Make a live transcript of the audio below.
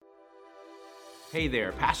Hey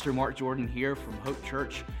there, Pastor Mark Jordan here from Hope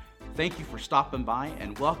Church. Thank you for stopping by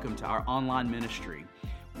and welcome to our online ministry.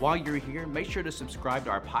 While you're here, make sure to subscribe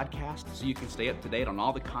to our podcast so you can stay up to date on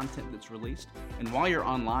all the content that's released. And while you're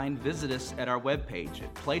online, visit us at our webpage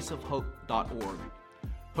at placeofhope.org.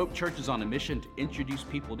 Hope Church is on a mission to introduce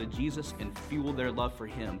people to Jesus and fuel their love for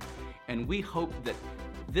Him. And we hope that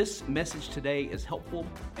this message today is helpful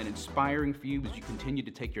and inspiring for you as you continue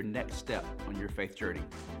to take your next step on your faith journey.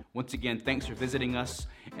 Once again, thanks for visiting us,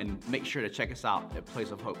 and make sure to check us out at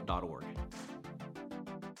placeofhope.org.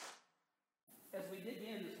 As we dig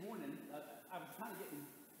in this morning, I was kind of getting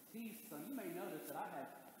teased some. You may notice that I have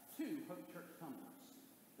two Hope Church tumblers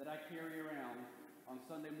that I carry around on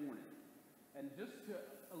Sunday morning. And just to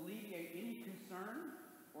alleviate any concern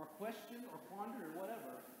or question or quandary or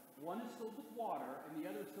whatever, one is filled with water and the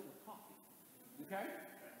other is filled with coffee. Okay?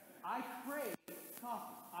 I crave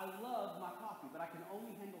coffee. I love my coffee, but I can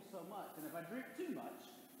only handle so much. And if I drink too much,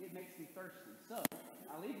 it makes me thirsty. So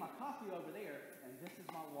I leave my coffee over there, and this is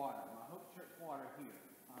my water, my Hope Church water here,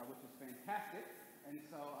 which is fantastic. And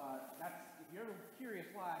so that's, if you're curious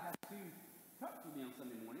why I have two cups with me on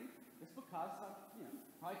Sunday morning, it's because I,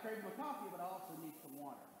 probably crave my coffee, but I also need some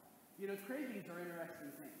water. Cravings are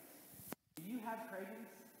interesting things. Do you have cravings?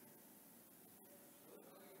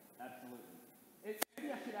 Absolutely. Maybe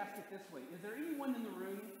I should ask it this way. Is there anyone in the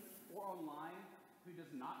room or online who does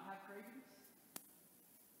not have cravings?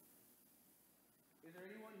 Is there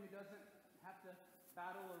anyone who doesn't have to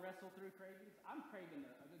battle or wrestle through cravings? I'm craving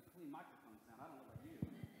a good clean microphone sound. I don't know about you.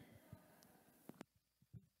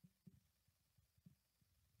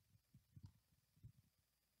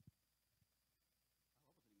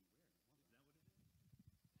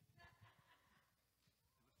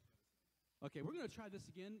 Okay, we're going to try this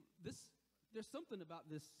again. There's something about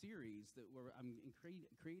this series that I'm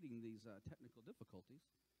creating these technical difficulties.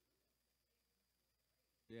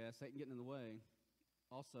 Yeah, Satan getting in the way.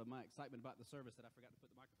 Also, my excitement about the service that I forgot to put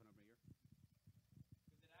the microphone over here.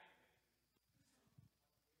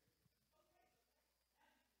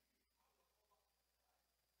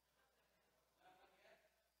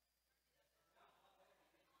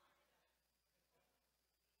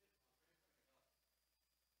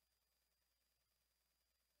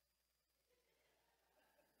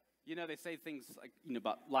 They say things like,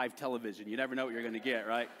 about live television. You never know what you're going to get,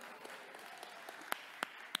 right?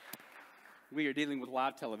 We are dealing with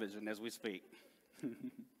live television as we speak.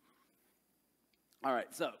 All right,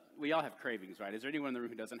 so we all have cravings, right? Is there anyone in the room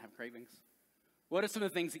who doesn't have cravings? What are some of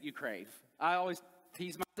the things that you crave? I always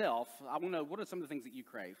tease myself. I want to know, what are some of the things that you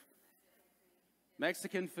crave?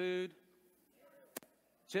 Mexican food?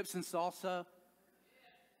 Chips and salsa?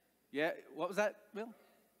 Yeah, what was that, Bill?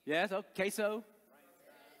 Yeah, so queso?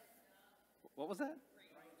 What was that?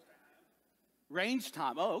 Range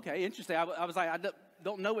time. Oh, okay, interesting. I was like, I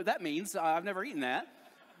don't know what that means. I've never eaten that.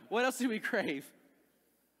 What else do we crave?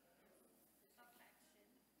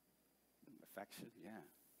 Affection, yeah.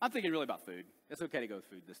 I'm thinking really about food. It's okay to go with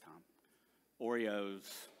food this time. Oreos.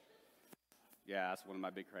 Yeah, that's one of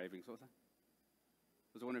my big cravings. What was that?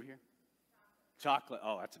 Was there one over here? Chocolate.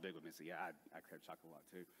 Oh, that's a big one, Missy. Yeah, I crave chocolate a lot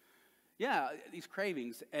too. Yeah, these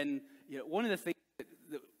cravings. And one of the things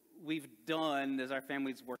that we've done as our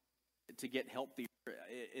families work to get healthier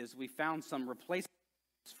is we found some replacements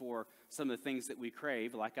for some of the things that we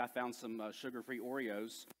crave. Like I found some sugar-free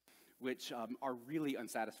Oreos, which are really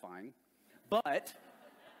unsatisfying. But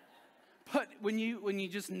when you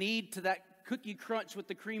just need to that cookie crunch with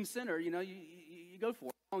the cream center, you go for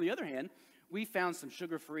it. On the other hand, we found some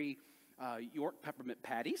sugar-free York peppermint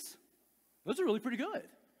patties. Those are really pretty good.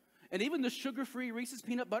 And even the sugar-free Reese's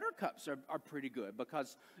peanut butter cups are pretty good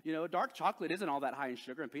because, dark chocolate isn't all that high in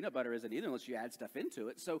sugar and peanut butter isn't either unless you add stuff into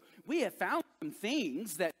it. So we have found some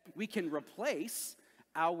things that we can replace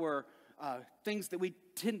our things that we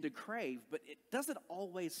tend to crave, but it doesn't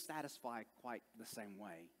always satisfy quite the same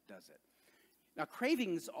way, does it? Now,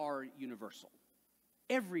 cravings are universal.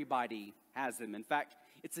 Everybody has them. In fact,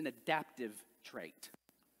 it's an adaptive trait,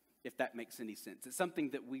 if that makes any sense. It's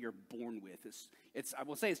something that we are born with. I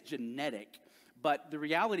will say it's genetic, but the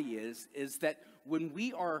reality is that when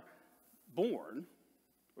we are born,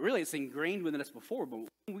 really it's ingrained within us before, but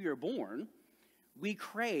when we are born, we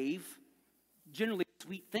crave generally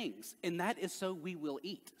sweet things, and that is so we will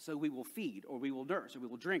eat, so we will feed, or we will nurse, or we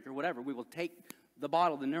will drink, or whatever. We will take the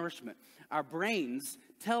bottle, the nourishment. Our brains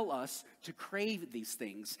tell us to crave these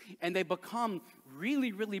things, and they become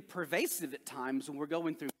really, really pervasive at times when we're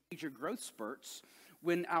going through major growth spurts,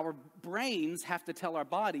 when our brains have to tell our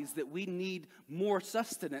bodies that we need more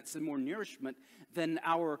sustenance and more nourishment than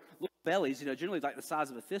our little bellies, generally like the size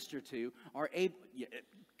of a fist or two, are able,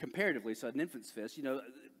 comparatively, so an infant's fist,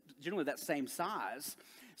 generally that same size,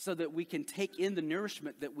 so that we can take in the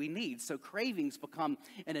nourishment that we need. So cravings become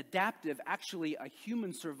an adaptive, actually a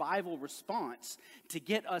human survival response to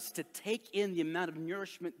get us to take in the amount of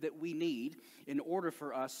nourishment that we need in order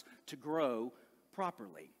for us to grow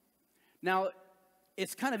properly. Now,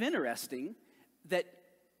 it's kind of interesting that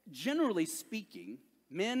generally speaking,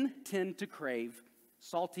 men tend to crave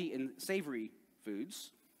salty and savory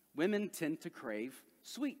foods. Women tend to crave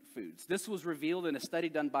sweet foods. This was revealed in a study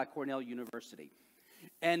done by Cornell University.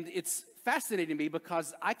 And it's fascinating to me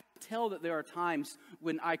because I can tell that there are times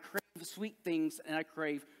when I crave sweet things and I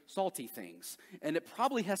crave salty things. And it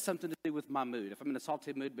probably has something to do with my mood. If I'm in a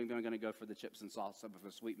salty mood, maybe I'm going to go for the chips and sauce. If I'm in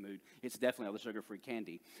a sweet mood, it's definitely all the sugar-free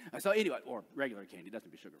candy. So anyway, or regular candy, it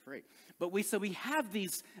doesn't be sugar-free. But we have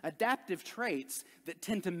these adaptive traits that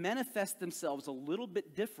tend to manifest themselves a little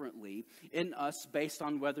bit differently in us based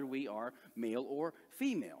on whether we are male or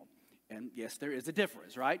female. And yes, there is a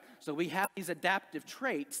difference, right? So we have these adaptive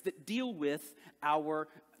traits that deal with our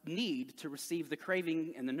need to receive the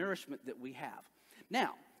craving and the nourishment that we have.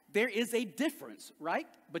 Now, there is a difference, right,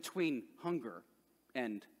 between hunger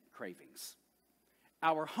and cravings.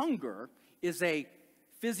 Our hunger is a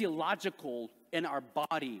physiological in our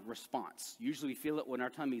body response. Usually we feel it when our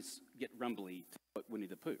tummies get rumbly when we need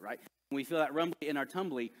to poo, right? When we feel that rumbly in our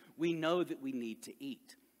tummy, we know that we need to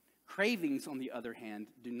eat. Cravings, on the other hand,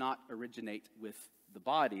 do not originate with the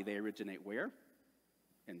body. They originate where?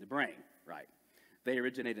 In the brain, right? They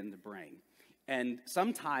originate in the brain. And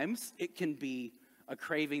sometimes it can be a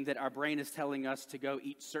craving that our brain is telling us to go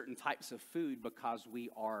eat certain types of food because we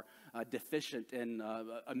are deficient in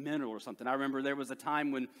a mineral or something. I remember there was a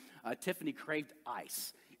time when Tiffany craved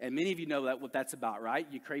ice. And many of you know what that's about, right?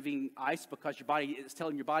 You're craving ice because your body is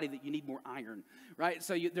telling your body that you need more iron, right?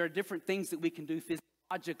 So there are different things that we can do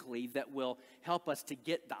physiologically that will help us to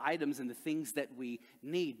get the items and the things that we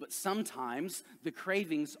need. But sometimes the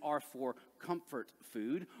cravings are for comfort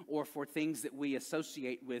food or for things that we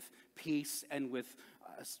associate with peace and with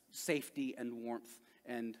safety and warmth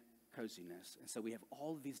and coziness. And so we have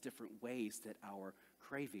all of these different ways that our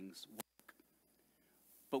cravings work.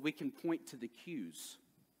 But we can point to the cues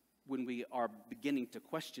when we are beginning to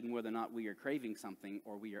question whether or not we are craving something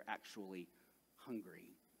or we are actually hungry.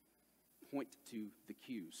 Point to the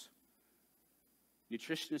cues.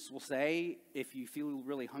 Nutritionists will say if you feel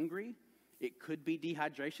really hungry, it could be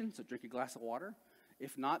dehydration, so drink a glass of water.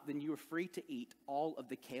 If not, then you are free to eat all of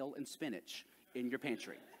the kale and spinach in your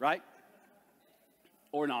pantry, right?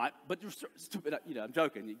 Or not, but I'm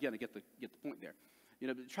joking. You gotta get the point there.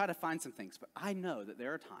 But try to find some things. But I know that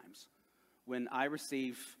there are times when I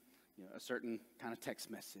receive a certain kind of text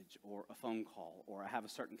message or a phone call, or I have a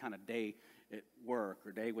certain kind of day at work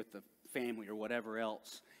or day with the family or whatever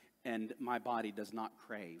else, and my body does not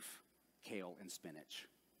crave kale and spinach.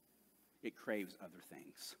 It craves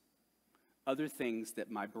other things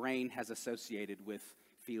that my brain has associated with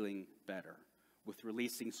feeling better, with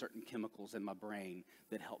releasing certain chemicals in my brain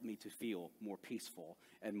that help me to feel more peaceful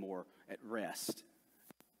and more at rest.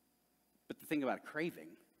 But the thing about a craving,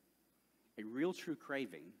 a real true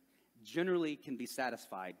craving, generally can be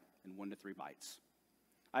satisfied in 1 to 3 bites.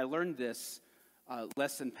 I learned this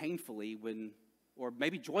lesson painfully or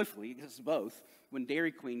maybe joyfully, because both, when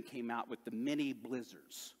Dairy Queen came out with the mini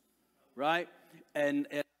blizzards, right? And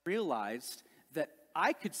I realized that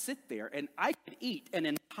I could sit there and I could eat an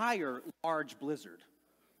entire large blizzard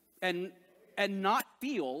and not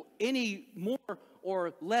feel any more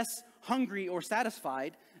or less hungry or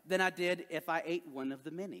satisfied than I did if I ate one of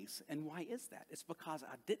the minis. And why is that? It's because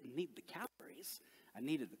I didn't need the calories. I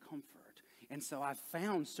needed the comfort. And so I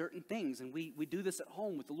found certain things, and we do this at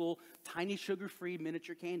home with the little tiny sugar-free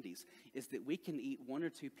miniature candies, is that we can eat 1 or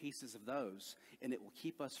 2 pieces of those, and it will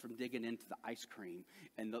keep us from digging into the ice cream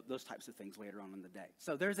and those types of things later on in the day.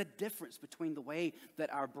 So there's a difference between the way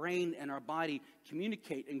that our brain and our body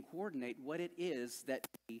communicate and coordinate what it is that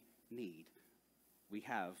we need. We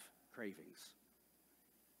have cravings.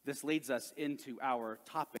 This leads us into our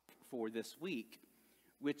topic for this week,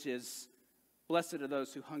 which is blessed are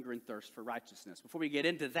those who hunger and thirst for righteousness. Before we get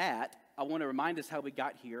into that, I want to remind us how we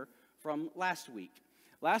got here from last week.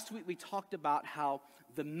 Last week we talked about how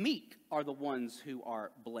the meek are the ones who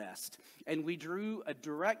are blessed. And we drew a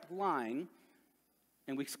direct line,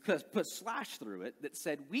 and we put a slash through it that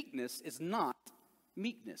said weakness is not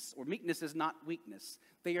meekness, or meekness is not weakness.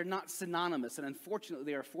 They are not synonymous, and unfortunately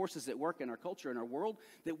there are forces at work in our culture, in our world,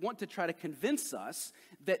 that want to try to convince us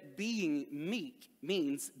that being meek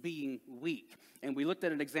means being weak. And we looked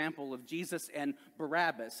at an example of Jesus and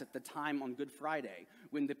Barabbas at the time on Good Friday,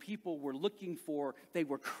 when the people were looking for, they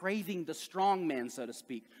were craving the strong man, so to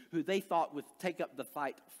speak, who they thought would take up the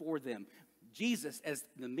fight for them. Jesus, as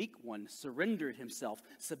the meek one, surrendered himself,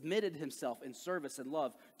 submitted himself in service and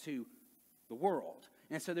love to the world.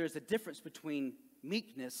 And so there's a difference between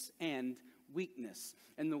meekness and weakness.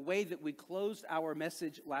 And the way that we closed our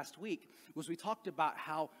message last week was we talked about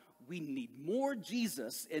how we need more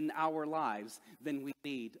Jesus in our lives than we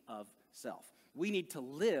need of self. We need to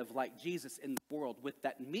live like Jesus in the world with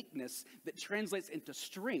that meekness that translates into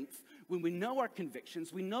strength when we know our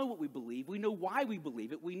convictions, we know what we believe, we know why we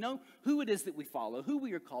believe it, we know who it is that we follow, who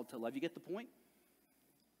we are called to love. You get the point?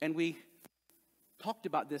 And we talked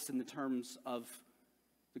about this in the terms of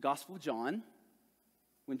the Gospel of John,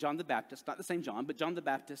 when John the Baptist, not the same John, but John the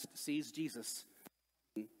Baptist sees Jesus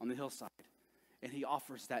on the hillside. And he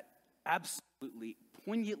offers that absolutely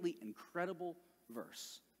poignantly incredible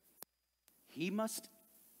verse. He must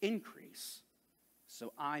increase,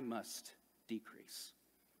 so I must decrease.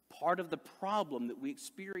 Part of the problem that we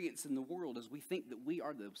experience in the world is we think that we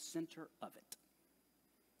are the center of it.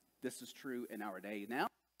 This is true in our day now.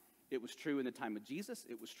 It was true in the time of Jesus.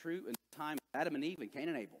 It was true in the time of Adam and Eve and Cain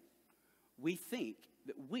and Abel. We think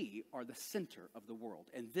that we are the center of the world.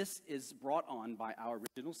 And this is brought on by our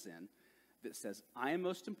original sin that says, I am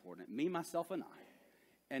most important, me, myself, and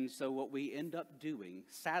I. And so what we end up doing,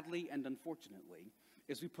 sadly and unfortunately,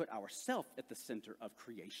 is we put ourselves at the center of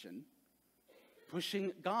creation,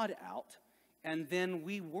 pushing God out, and then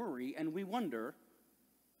we worry and we wonder,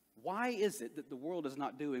 why is it that the world is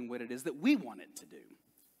not doing what it is that we want it to do?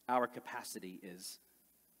 Our capacity is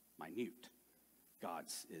minute.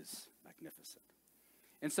 God's is magnificent.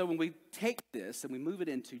 And so when we take this and we move it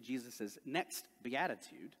into Jesus' next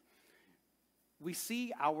beatitude, we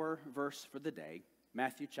see our verse for the day,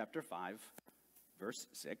 Matthew chapter 5, verse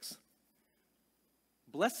 6.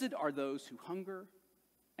 Blessed are those who hunger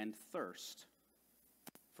and thirst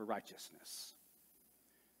for righteousness,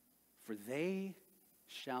 for they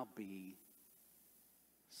shall be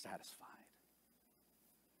satisfied.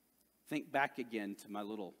 Think back again to my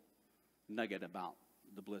little nugget about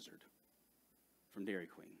the blizzard from Dairy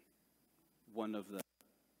Queen, one of the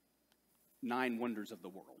 9 wonders of the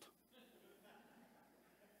world.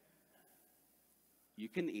 You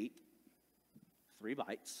can eat 3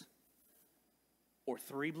 bites or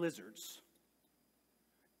 3 blizzards,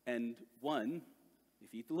 and one,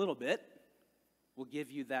 if you eat a little bit, will give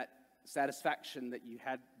you that satisfaction that you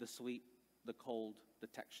had the sweet, the cold, the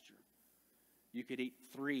texture. You could eat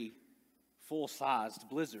 3 full-sized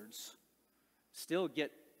blizzards, still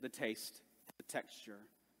get the taste, the texture,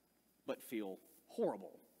 but feel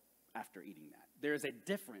horrible after eating that. There is a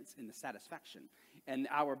difference in the satisfaction. And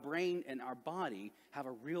our brain and our body have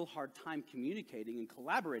a real hard time communicating and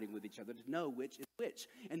collaborating with each other to know which is which.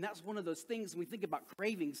 And that's one of those things when we think about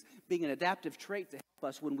cravings being an adaptive trait to help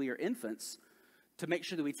us when we are infants, to make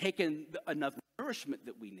sure that we take in enough nourishment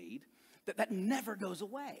that we need, that never goes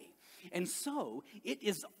away. And so it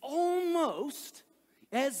is almost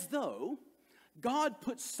as though God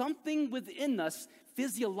puts something within us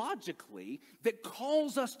physiologically that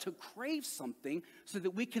calls us to crave something so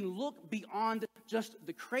that we can look beyond just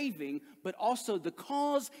the craving, but also the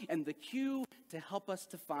cause and the cue to help us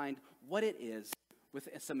to find what it is with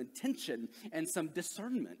some intention and some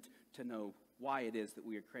discernment to know why it is that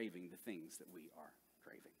we are craving the things that we are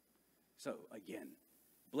craving. So again,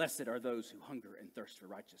 blessed are those who hunger and thirst for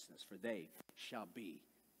righteousness, for they shall be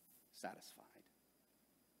satisfied.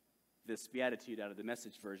 This beatitude out of the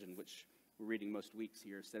Message version, which we're reading most weeks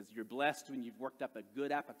here, says, you're blessed when you've worked up a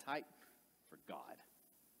good appetite for God.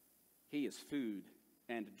 He is food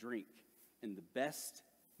and drink and the best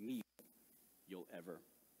meal you'll ever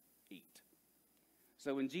eat.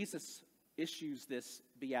 So when Jesus issues this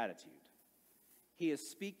beatitude, he is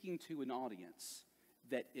speaking to an audience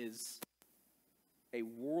that is a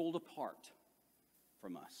world apart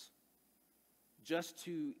from us. Just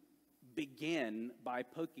to begin by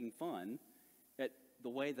poking fun at the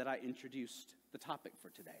way that I introduced the topic for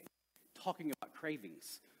today, talking about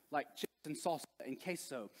cravings like chips and salsa and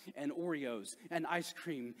queso and Oreos and ice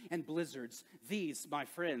cream and blizzards. These, my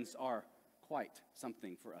friends, are quite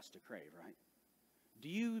something for us to crave, right? Do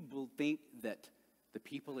you think that the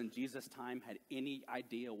people in Jesus' time had any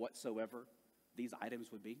idea whatsoever these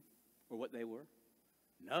items would be or what they were?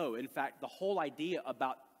 No, in fact, the whole idea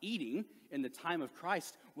about eating in the time of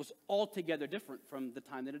Christ was altogether different from the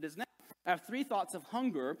time that it is now. I have three thoughts of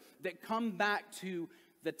hunger that come back to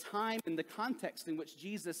the time and the context in which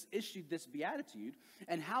Jesus issued this beatitude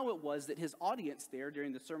and how it was that his audience there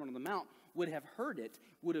during the Sermon on the Mount would have heard it,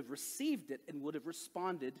 would have received it, and would have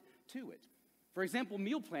responded to it. For example,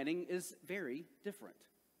 meal planning is very different.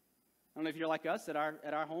 I don't know if you're like us at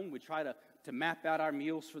our home. We try to map out our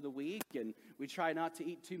meals for the week, and we try not to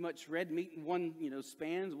eat too much red meat in one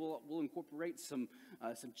spans. We'll incorporate some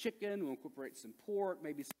chicken. We'll incorporate some pork,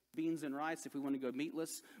 maybe some beans and rice if we want to go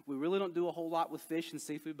meatless. We really don't do a whole lot with fish and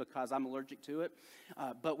seafood because I'm allergic to it.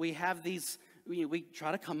 But we have these. We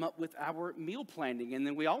try to come up with our meal planning, and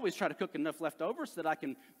then we always try to cook enough left over so that I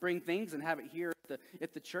can bring things and have it here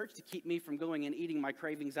at the church to keep me from going and eating my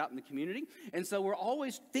cravings out in the community. And so we're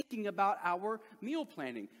always thinking about our meal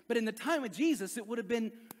planning. But in the time of Jesus, it would have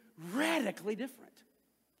been radically different.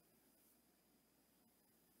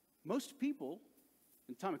 Most people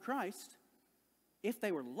in the time of Christ, if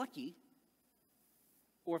they were lucky,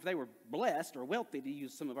 or if they were blessed or wealthy, to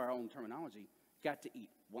use some of our own terminology, got to eat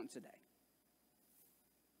once a day.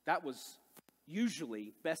 That was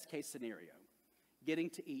usually best case scenario, getting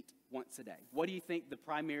to eat once a day. What do you think the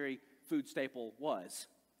primary food staple was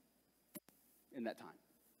in that time?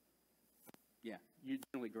 Yeah,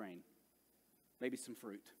 generally grain, maybe some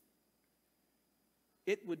fruit.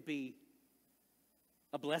 It would be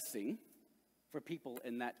a blessing for people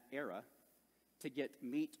in that era to get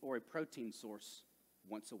meat or a protein source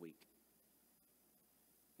once a week.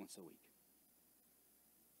 Once a week.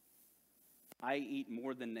 I eat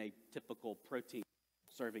more than a typical protein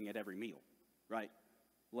serving at every meal, right?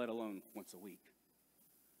 Let alone once a week.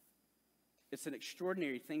 It's an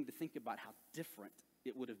extraordinary thing to think about how different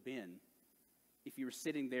it would have been if you were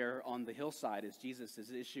sitting there on the hillside as Jesus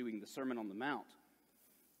is issuing the Sermon on the Mount,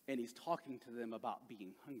 and he's talking to them about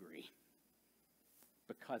being hungry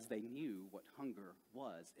because they knew what hunger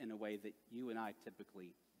was in a way that you and I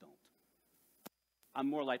typically don't. I'm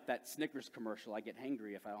more like that Snickers commercial. I get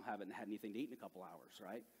hangry if I don't haven't had anything to eat in a couple hours,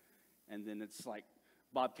 right? And then it's like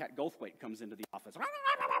Bobcat Goldthwait comes into the office.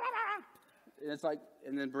 And it's like,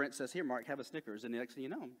 and then Brent says, "Here, Mark, have a Snickers." And the next thing you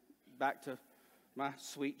know, I'm back to my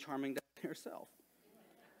sweet, charming self.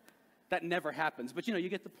 That never happens, but you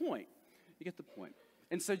get the point. You get the point.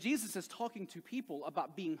 And so Jesus is talking to people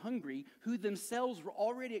about being hungry who themselves were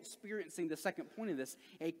already experiencing the second point of this,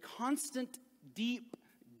 a constant, deep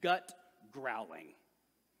gut growling.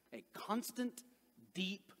 A constant,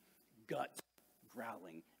 deep gut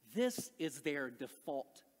growling. This is their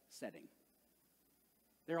default setting.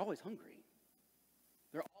 They're always hungry.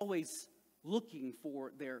 They're always looking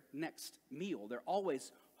for their next meal. They're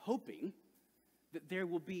always hoping that there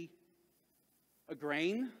will be a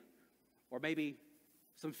grain or maybe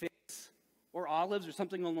some figs or olives or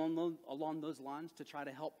something along those lines to try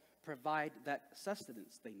to help provide that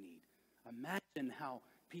sustenance they need. Imagine how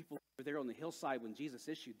people who were there on the hillside when Jesus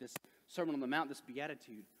issued this Sermon on the Mount, this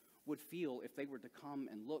Beatitude, would feel if they were to come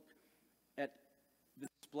and look at the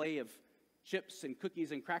display of chips and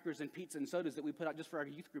cookies and crackers and pizza and sodas that we put out just for our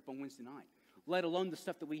youth group on Wednesday night, let alone the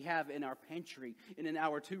stuff that we have in our pantry and in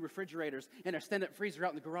our 2 refrigerators and our stand-up freezer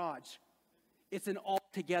out in the garage. It's an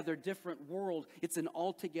altogether different world. It's an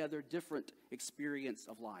altogether different experience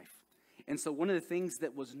of life. And so one of the things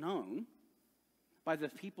that was known by the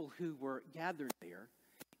people who were gathered there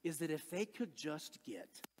is that if they could just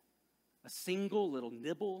get a single little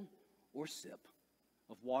nibble or sip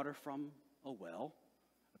of water from a well,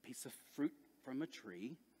 a piece of fruit from a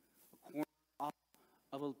tree, a corner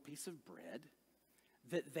of a piece of bread,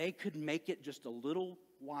 that they could make it just a little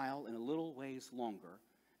while and a little ways longer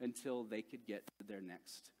until they could get to their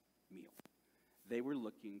next meal. They were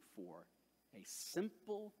looking for a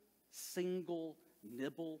simple, single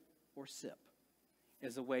nibble or sip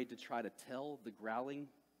as a way to try to tell the growling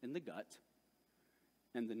in the gut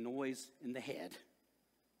and the noise in the head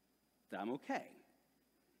that I'm okay.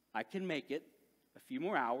 I can make it a few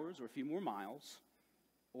more hours or a few more miles,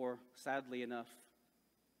 or sadly enough,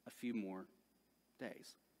 a few more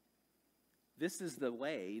days. This is the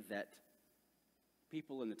way that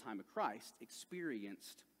people in the time of Christ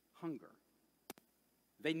experienced hunger.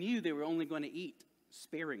 They knew they were only going to eat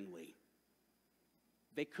sparingly.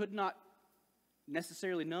 They could not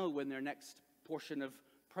necessarily know when their next portion of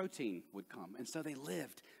protein would come. And so they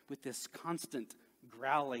lived with this constant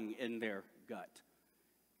growling in their gut.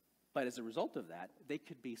 But as a result of that, they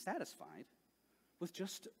could be satisfied with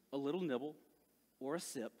just a little nibble or a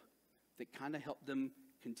sip that kind of helped them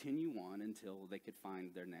continue on until they could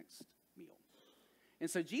find their next meal. And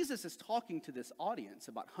so Jesus is talking to this audience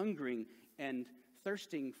about hungering and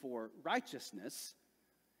thirsting for righteousness,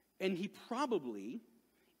 and he probably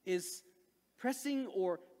is pressing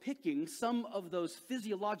or picking some of those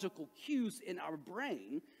physiological cues in our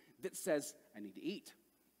brain that says, I need to eat.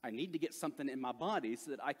 I need to get something in my body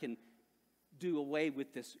so that I can do away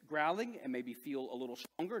with this growling and maybe feel a little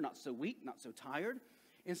stronger, not so weak, not so tired.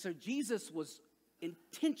 And so Jesus was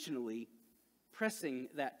intentionally pressing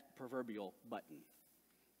that proverbial button.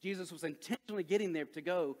 Jesus was intentionally getting there to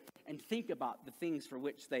go and think about the things for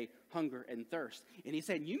which they hunger and thirst. And he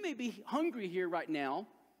said, you may be hungry here right now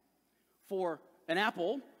for an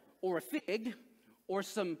apple or a fig or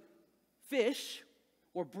some fish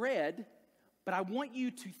or bread, but I want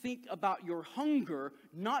you to think about your hunger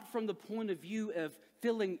not from the point of view of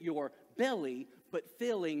filling your belly, but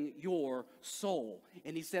filling your soul.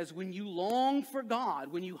 And he says, when you long for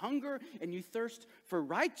God, when you hunger and you thirst for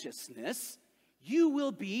righteousness, you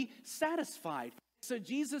will be satisfied. So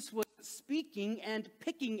Jesus was speaking and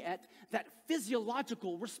picking at that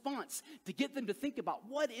physiological response to get them to think about,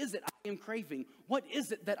 what is it I am craving? What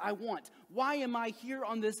is it that I want? Why am I here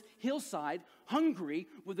on this hillside hungry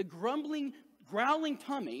with a grumbling, growling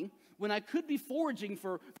tummy when I could be foraging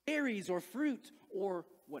for berries or fruit or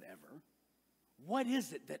whatever? What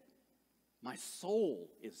is it that my soul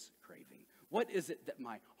is craving? What is it that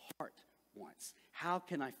my heart wants? How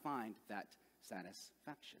can I find that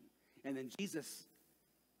satisfaction? And then Jesus,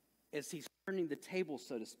 as he's turning the table,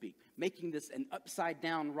 so to speak, making this an upside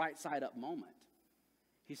down, right side up moment,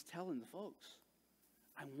 he's telling the folks,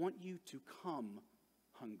 I want you to come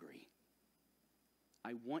hungry.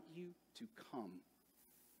 I want you to come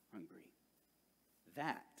hungry.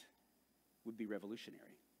 That would be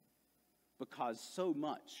revolutionary, because so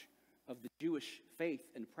much of the Jewish faith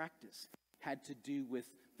and practice had to do with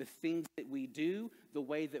the things that we do, the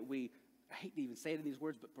way that we, I hate to even say it in these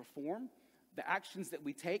words, but perform, the actions that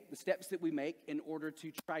we take, the steps that we make in order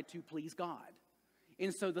to try to please God.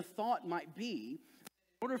 And so the thought might be,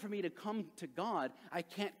 in order for me to come to God, I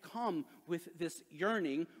can't come with this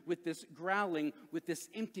yearning, with this growling, with this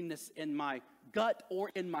emptiness in my gut or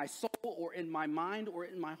in my soul or in my mind or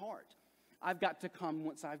in my heart. I've got to come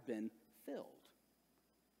once I've been filled.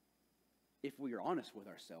 If we are honest with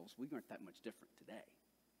ourselves, we aren't that much different today.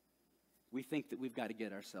 We think that we've got to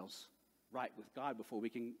get ourselves right with God before we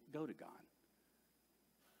can go to God.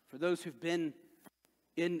 For those who've been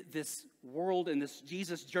in this world, in this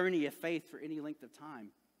Jesus journey of faith for any length of time,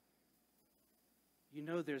 you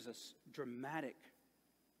know there's a dramatic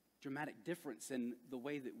difference in the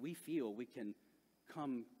way that we feel we can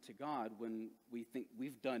come to God when we think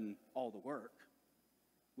we've done all the work,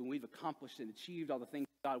 when we've accomplished and achieved all the things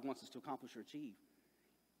God wants us to accomplish or achieve.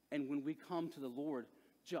 And when we come to the Lord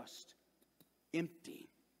just empty,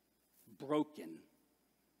 broken,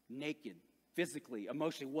 naked, physically,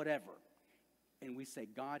 emotionally, whatever, and we say,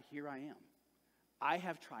 God, here I am. I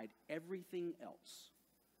have tried everything else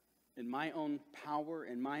in my own power,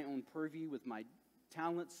 in my own purview, with my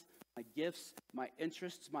talents, my gifts, my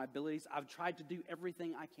interests, my abilities. I've tried to do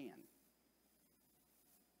everything I can.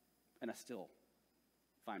 And I still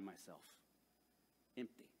find myself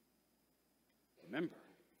empty. Remember,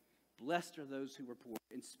 blessed are those who are poor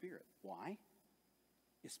in spirit. Why?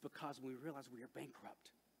 It's because we realize we are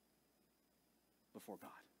bankrupt before God.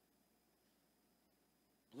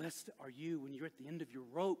 Blessed are you when you're at the end of your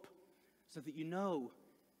rope, so that you know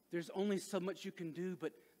there's only so much you can do,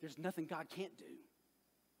 but there's nothing God can't do.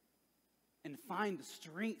 And find the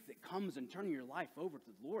strength that comes in turning your life over to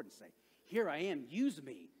the Lord and say, here I am, use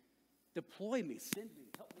me, deploy me, send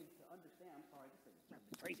me, help me to understand. I'm sorry, this thing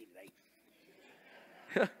is crazy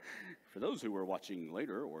today. For those who are watching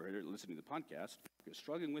later or listening to the podcast, he's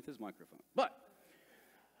struggling with his microphone. But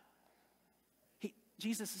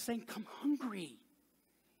Jesus is saying, come hungry.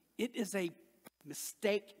 It is a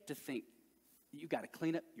mistake to think that you've got to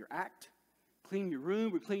clean up your act, clean your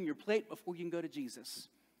room, or clean your plate before you can go to Jesus.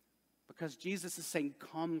 Because Jesus is saying,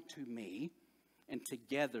 come to me, and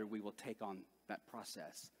together we will take on that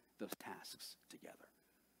process, those tasks together.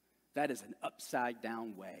 That is an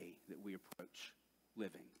upside-down way that we approach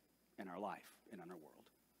living in our life and in our world.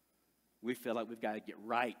 We feel like we've got to get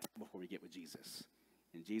right before we get with Jesus.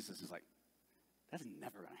 And Jesus is like, that's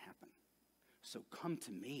never going to happen. So come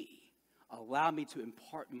to me. Allow me to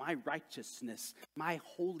impart my righteousness, my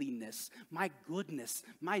holiness, my goodness,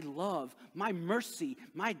 my love, my mercy,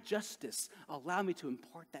 my justice. Allow me to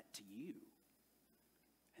impart that to you.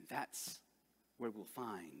 And that's where we'll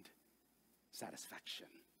find satisfaction.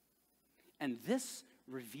 And this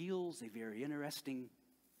reveals a very interesting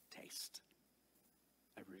taste,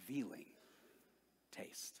 a revealing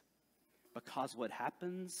taste. Because what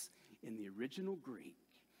happens in the original Greek,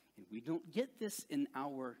 and we don't get this in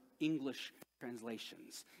our English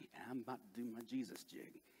translations, and I'm about to do my Jesus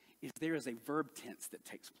jig, is there is a verb tense that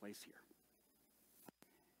takes place here.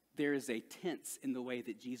 There is a tense in the way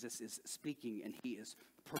that Jesus is speaking, and he is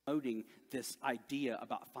promoting this idea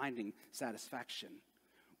about finding satisfaction,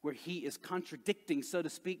 where he is contradicting, so to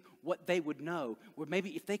speak, what they would know, where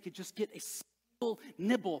maybe if they could just get a single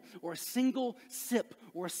nibble or a single sip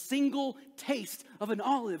or a single taste of an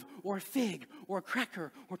olive or a fig or a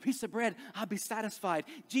cracker or a piece of bread, I'll be satisfied.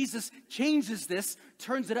 Jesus changes this,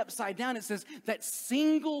 turns it upside down. It says that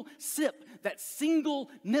single sip, that single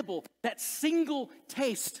nibble, that single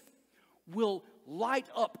taste will light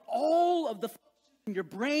up all of the in your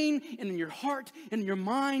brain and in your heart and in your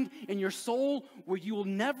mind and your soul, where you will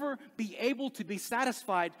never be able to be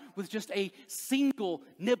satisfied with just a single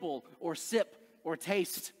nibble or sip or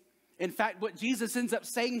taste. In fact, what Jesus ends up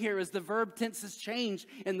saying here is the verb tenses change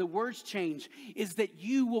and the words change, is that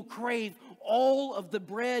you will crave all of the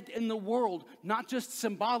bread in the world, not just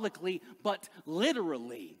symbolically, but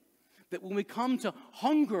literally. That when we come to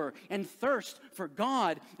hunger and thirst for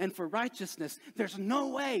God and for righteousness, there's no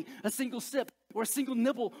way a single sip or a single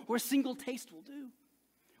nibble or a single taste will do.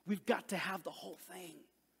 We've got to have the whole thing.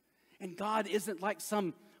 And God isn't like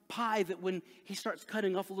some pie that when he starts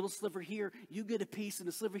cutting off a little sliver here, you get a piece, and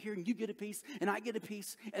a sliver here, and you get a piece, and I get a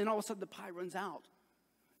piece, and all of a sudden the pie runs out.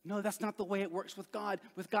 No, that's not the way it works with God,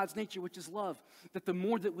 with God's nature, which is love. That the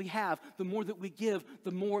more that we have, the more that we give,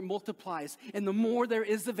 the more it multiplies, and the more there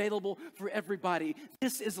is available for everybody.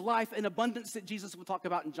 This is life in abundance that Jesus will talk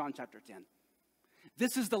about in John chapter 10.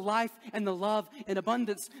 This is the life and the love in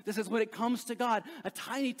abundance. This is when it comes to God. A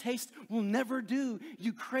tiny taste will never do.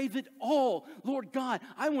 You crave it all. Lord God,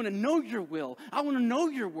 I want to know your will. I want to know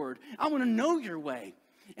your word. I want to know your way.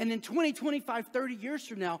 And in 20, 25, 30 years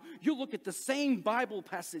from now, you'll look at the same Bible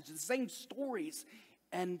passage, the same stories,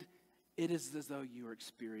 and it is as though you are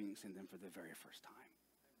experiencing them for the very first time.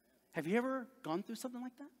 Have you ever gone through something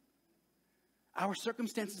like that? Our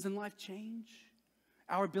circumstances in life change.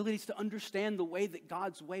 Our abilities to understand the way that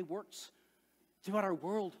God's way works throughout our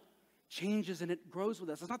world changes, and it grows with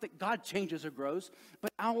us. It's not that God changes or grows,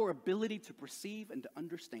 but our ability to perceive and to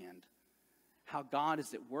understand how God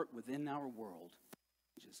is at work within our world.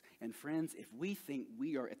 And friends, if we think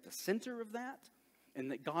we are at the center of that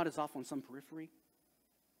and that God is off on some periphery,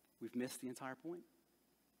 we've missed the entire point.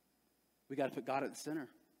 We got to put God at the center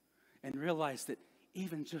and realize that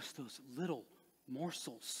even just those little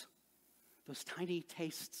morsels, those tiny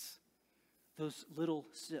tastes, those little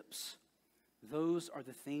sips, those are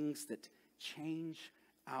the things that change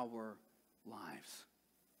our lives.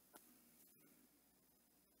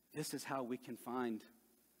 This is how we can find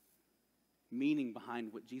meaning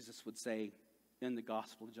behind what Jesus would say in the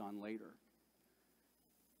Gospel of John later.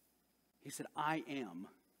 He said, I am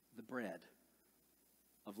the bread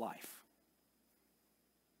of life.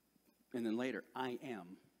 And then later, I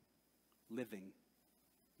am living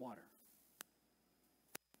water.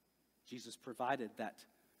 Jesus provided that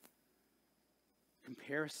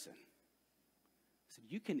comparison. He said,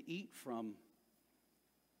 you can eat from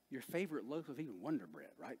your favorite loaf of even Wonder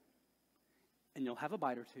Bread, right? And you'll have a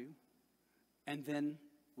bite or two. And then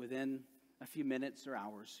within a few minutes or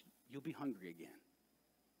hours, you'll be hungry again.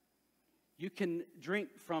 You can drink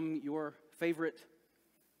from your favorite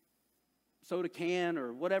soda can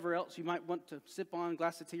or whatever else you might want to sip on,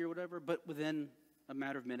 glass of tea or whatever, but within a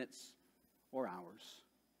matter of minutes or hours,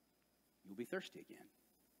 you'll be thirsty again.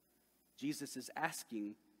 Jesus is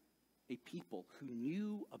asking a people who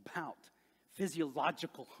knew about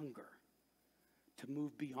physiological hunger to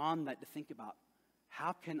move beyond that, to think about,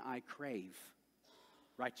 how can I crave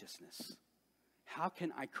righteousness? How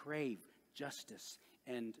can I crave justice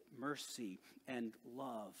and mercy and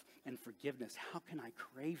love and forgiveness? How can I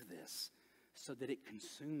crave this so that it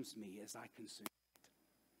consumes me as I consume it?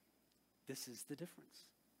 This is the difference.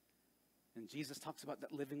 And Jesus talks about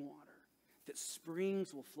that living water, that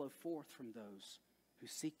springs will flow forth from those who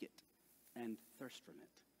seek it and thirst from it.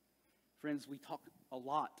 Friends, we talk a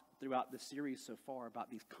lot throughout the series so far about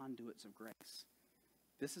these conduits of grace.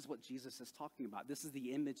 This is what Jesus is talking about. This is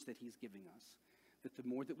the image that he's giving us. That the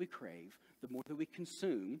more that we crave, the more that we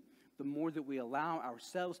consume, the more that we allow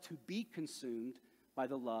ourselves to be consumed by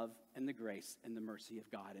the love and the grace and the mercy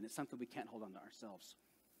of God. And it's something we can't hold on to ourselves,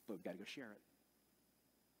 but we've got to go share it.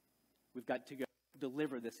 We've got to go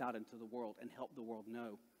deliver this out into the world and help the world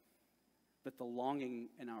know that the longing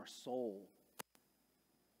in our soul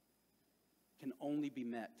can only be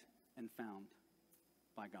met and found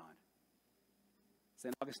by God.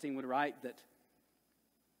 St. Augustine would write that,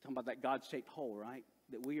 talking about that God-shaped hole, right?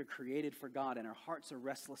 That we are created for God and our hearts are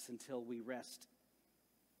restless until we rest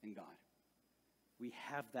in God. We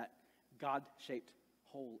have that God-shaped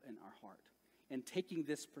hole in our heart. And taking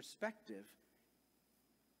this perspective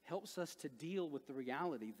helps us to deal with the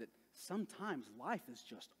reality that sometimes life is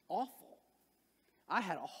just awful. I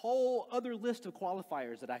had a whole other list of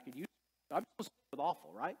qualifiers that I could use. I'm supposed to start with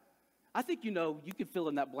awful, right? I think you can fill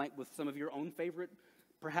in that blank with some of your own favorite,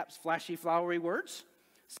 perhaps flashy, flowery words.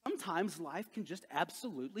 Sometimes life can just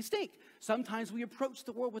absolutely stink. Sometimes we approach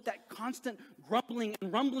the world with that constant grumbling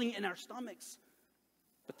and rumbling in our stomachs.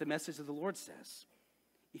 But the message of the Lord says,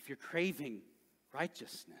 if you're craving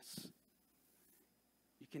righteousness,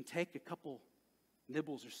 you can take a couple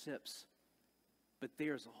nibbles or sips, but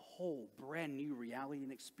there's a whole brand new reality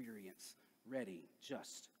and experience ready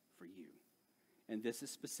just for you. And this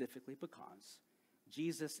is specifically because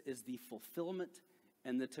Jesus is the fulfillment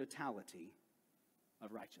and the totality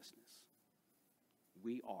of righteousness.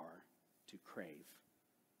 We are to crave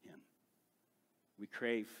him. We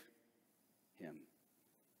crave him.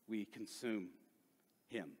 We consume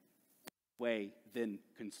him. The way then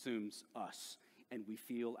consumes us, and we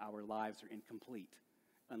feel our lives are incomplete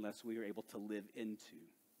unless we are able to live into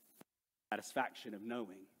the satisfaction of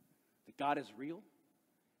knowing that God is real.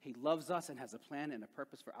 He loves us and has a plan and a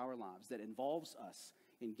purpose for our lives that involves us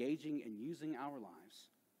engaging and using our lives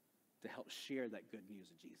to help share that good news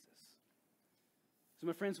of Jesus. So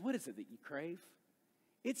my friends, what is it that you crave?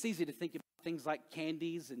 It's easy to think about things like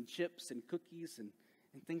candies and chips and cookies and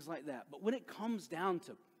things like that. But when it comes down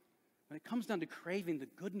to craving the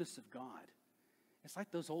goodness of God, it's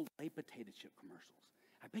like those old baked potato chip commercials.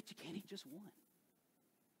 I bet you can't eat just one.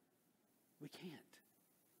 We can't.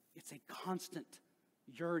 It's a constant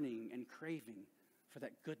yearning and craving for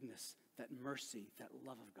that goodness, that mercy, that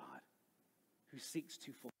love of God, who seeks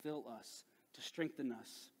to fulfill us, to strengthen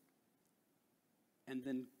us, and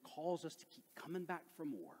then calls us to keep coming back for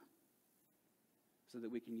more so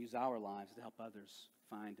that we can use our lives to help others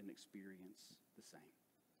find and experience the same.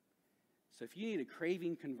 So if you need a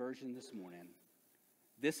craving conversion this morning,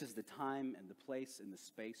 this is the time and the place and the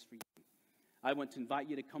space for you. I want to invite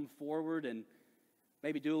you to come forward and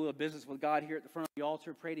maybe do a little business with God here at the front of the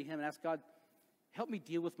altar. Pray to him and ask God, help me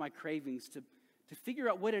deal with my cravings, to figure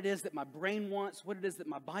out what it is that my brain wants, what it is that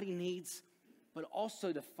my body needs, but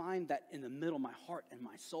also to find that in the middle, my heart and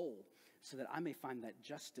my soul, so that I may find that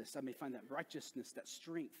justice, I may find that righteousness, that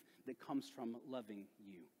strength that comes from loving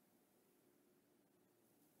you.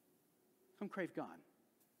 Come crave God.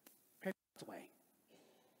 Crave God's way.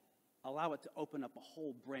 Allow it to open up a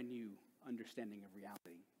whole brand new understanding of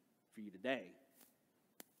reality for you today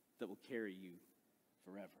that will carry you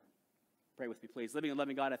forever. Pray with me, please. Living and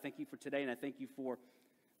loving God, I thank you for today, and I thank you for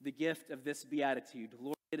the gift of this beatitude.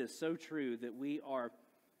 Lord, it is so true that we are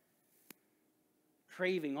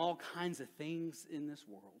craving all kinds of things in this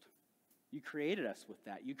world. You created us with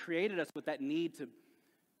that. You created us with that need to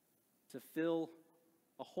fill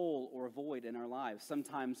a hole or a void in our lives.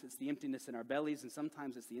 Sometimes it's the emptiness in our bellies, and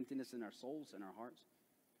sometimes it's the emptiness in our souls and our hearts.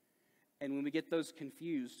 And when we get those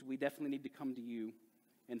confused, we definitely need to come to you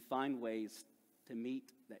and find ways to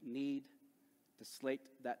meet that need, to slake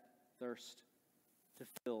that thirst, to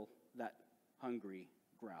fill that hungry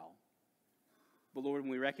growl. But Lord,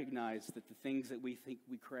 when we recognize that the things that we think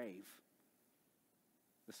we crave,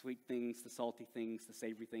 the sweet things, the salty things, the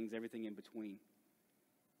savory things, everything in between,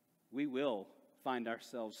 we will find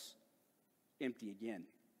ourselves empty again.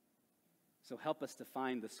 So help us to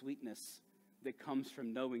find the sweetness that comes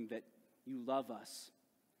from knowing that you love us.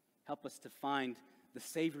 Help us to find the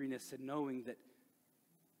savoriness in knowing that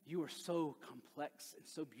you are so complex and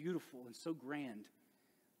so beautiful and so grand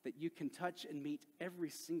that you can touch and meet every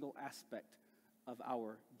single aspect of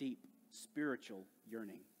our deep spiritual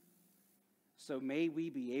yearning. So may we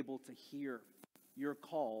be able to hear your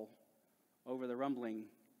call over the rumbling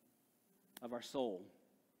of our soul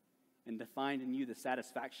and to find in you the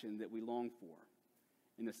satisfaction that we long for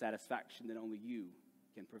and the satisfaction that only you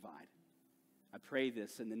can provide. I pray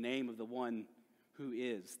this in the name of the one who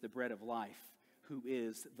is the bread of life, who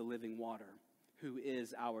is the living water, who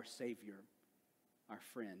is our Savior, our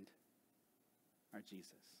friend, our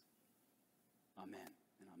Jesus. Amen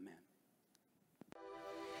and amen.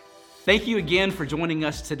 Thank you again for joining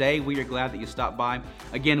us today. We are glad that you stopped by.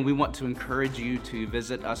 Again, we want to encourage you to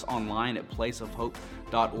visit us online at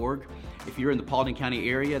placeofhope.org. If you're in the Paulding County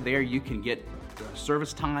area, there you can get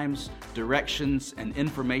service times, directions, and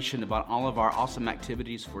information about all of our awesome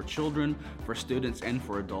activities for children, for students, and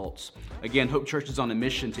for adults. Again, Hope Church is on a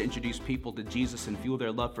mission to introduce people to Jesus and fuel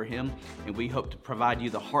their love for Him, and we hope to provide you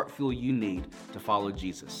the heart fuel you need to follow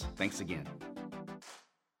Jesus. Thanks again.